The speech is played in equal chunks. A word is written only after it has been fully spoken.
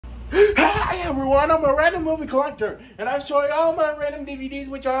Hi everyone, I'm a random movie collector, and I'm showing all my random DVDs,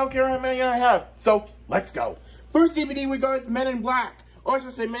 which I don't care how many I have. So, let's go. First DVD we got is Men in Black. Or I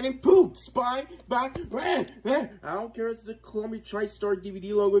should say Men in Poop, Spy, Back, Red. I don't care if it's the Columbia TriStar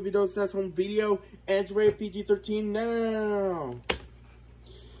DVD logo, if it does has home video, and it's rated PG-13 now.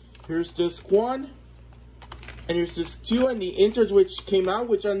 Here's disc 1, and here's disc 2, and the inserts which came out,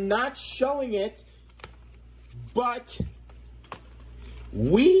 which I'm not showing it, but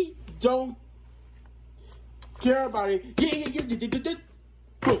we don't care about it.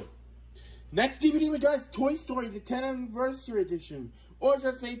 Boom. Next DVD we got is Toy Story, the 10th Anniversary Edition. Or should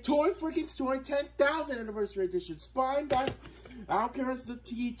I say Toy Freaking Story 10,000 Anniversary Edition. Spine back. I don't care if it's the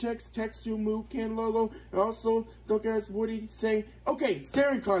THX Textu Moo Can logo. And also don't care if it's Woody saying, okay,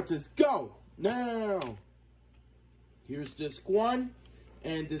 staring contest, go. Now. Here's disc 1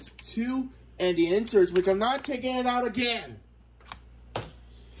 and disc 2 and the inserts, which I'm not taking it out again.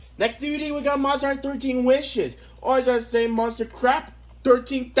 Next DVD, we got Monster High 13 Wishes. Or should I say Monster Crap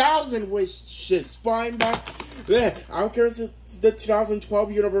 13,000 Wishes. Spine back. I don't care if it's the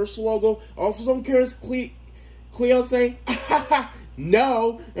 2012 Universal logo. Also don't care if it's Cleo saying,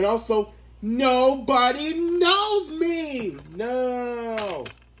 no. And also, nobody knows me. No.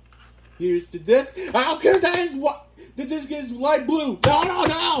 Here's the disc. I don't care if that is what. The disc is light blue.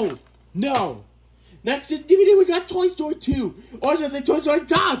 No. No. Next DVD, we got Toy Story 2. Or should I say Toy Story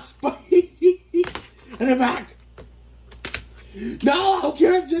DOS? And I'm back. No, I don't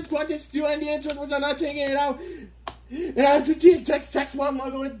care if this one is still and the intro was I'm not taking it out. It has the THX Text 1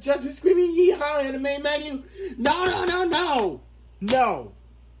 logo and just screaming yeehaw in the main menu. No.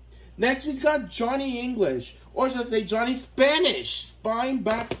 Next, we got Johnny English. Or should I say Johnny Spanish? Spine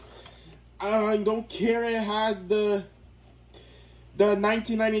back. I don't care, it has the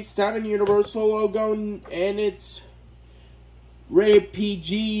 1997 Universal logo, and it's rated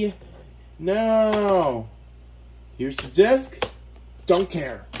PG. No. Here's the disc. Don't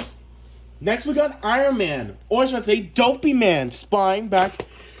care. Next, we got Iron Man. Or should I say Dopey Man. Spine back.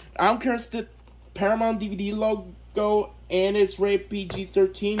 I don't care if it's the Paramount DVD logo, and it's rated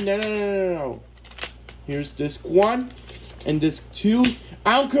PG-13. No. Here's disc 1 and disc 2.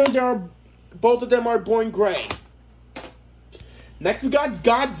 I don't care if both of them are born gray. Next, we got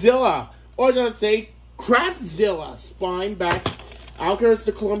Godzilla, or should I say Crapzilla. Spine back. I don't care if it's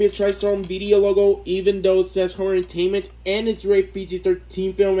the Columbia TriStar video logo, even though it says Horror Entertainment, and it's rated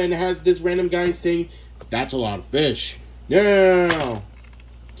PG-13 film, and it has this random guy saying, that's a lot of fish. No.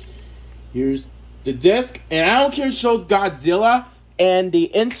 Here's the disc, and I don't care if it shows Godzilla and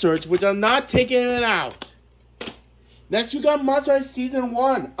the inserts, which I'm not taking it out. Next, we got Monster High Season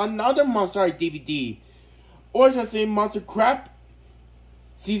 1, another Monster High DVD. Or should I say Monster Crap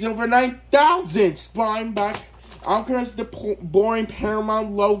Season over 9,000. Spine back. I don't care if it's the boring Paramount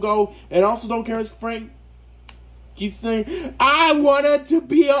logo. And also don't care if it's Frank keeps saying, I wanted to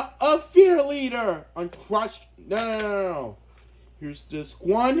be a fear leader. Uncrushed. No. Here's disc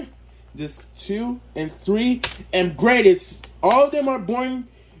 1, disc 2, and 3. And greatest. All of them are born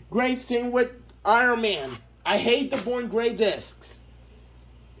gray, same with Iron Man. I hate the born gray discs.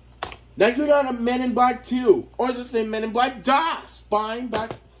 Next, we got a Men in Black 2. Or just say Men in Black DOS. Spine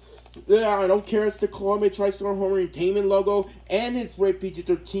back. Yeah, I don't care. It's the Columbia TriStar Home Entertainment logo. And it's rated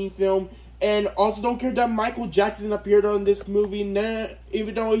PG-13 film. And also don't care that Michael Jackson appeared on this movie. No,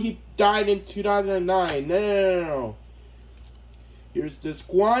 even though he died in 2009. No. Here's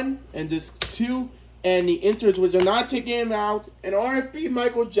disc 1 and disc 2. And the inserts, which are not taking him out. And R.I.P.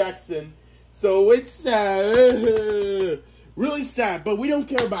 Michael Jackson. So it's sad. Really sad. But we don't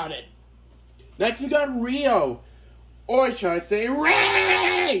care about it. Next, we got Rio. Or should I say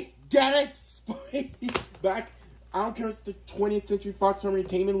Ray? Get it? Spine back. I don't care if it's the 20th Century Fox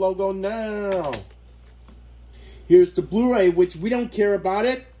Entertainment logo. No. Here's the Blu-ray, which we don't care about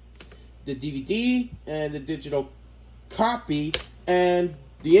it. The DVD and the digital copy. And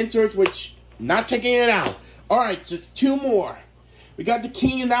the inserts, which not taking it out. Alright, just 2 more. We got The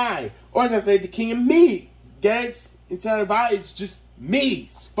King and I. Or should I say The King and Me? Get it? Instead of I, it's just me.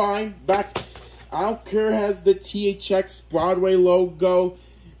 Spine back. I don't care if it has the THX Broadway logo.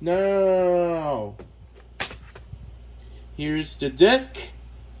 No. Here's the disc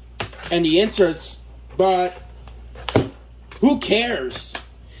and the inserts, but who cares?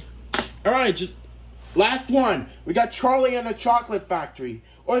 Alright, just last one. We got Charlie and the Chocolate Factory.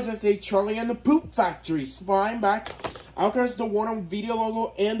 Or as I say, Charlie and the Poop Factory. Spine back. I don't care if it's the Warner Video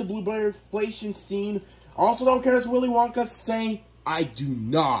logo and the Blueberry inflation scene. I also don't care if it's Willy Wonka saying, I do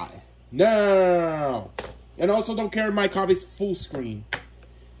not. No. And also don't care if my copy's full screen.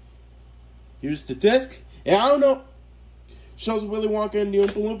 Here's the disc. And I don't know. shows Willy Wonka and the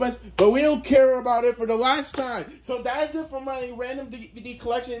Oompa Loompas, but we don't care about it for the last time. So that is it for my random DVD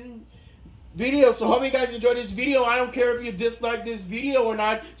collection video. So hope you guys enjoyed this video. I don't care if you dislike this video or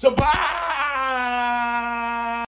not. So bye!